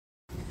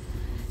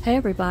Hey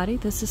everybody,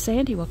 this is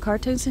Sandy with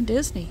Cartoons and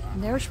Disney.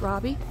 And there's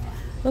Robbie.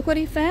 Look what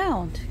he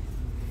found.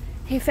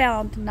 He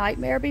found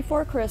Nightmare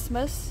Before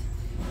Christmas.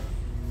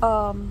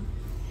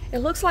 It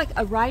looks like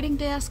a writing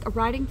desk, a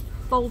writing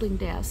folding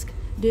desk.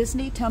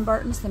 Disney, Tim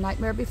Burton's The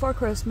Nightmare Before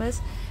Christmas.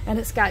 And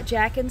it's got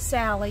Jack and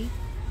Sally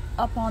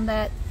up on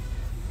that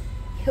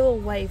hill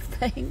wave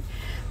thing.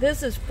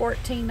 This is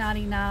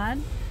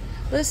 $14.99.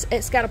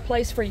 It's got a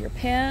place for your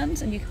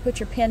pens, and you can put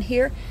your pen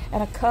here,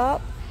 and a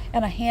cup,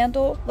 and a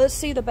handle. Let's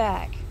see the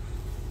back.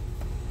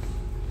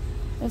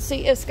 And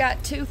see, it's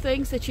got two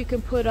things that you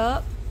can put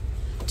up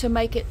to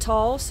make it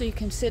tall, so you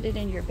can sit it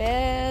in your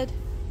bed.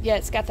 Yeah,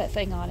 it's got that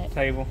thing on it.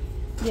 Table.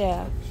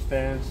 Yeah.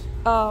 Stairs.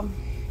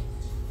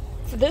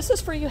 This is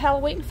for you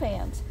Halloween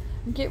fans.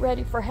 Get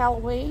ready for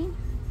Halloween.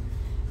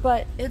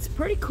 But it's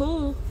pretty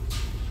cool.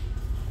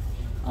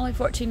 Only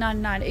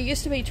 $14.99. It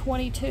used to be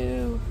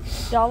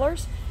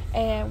 $22,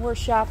 and we're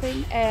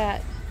shopping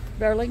at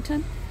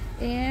Burlington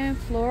in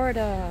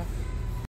Florida.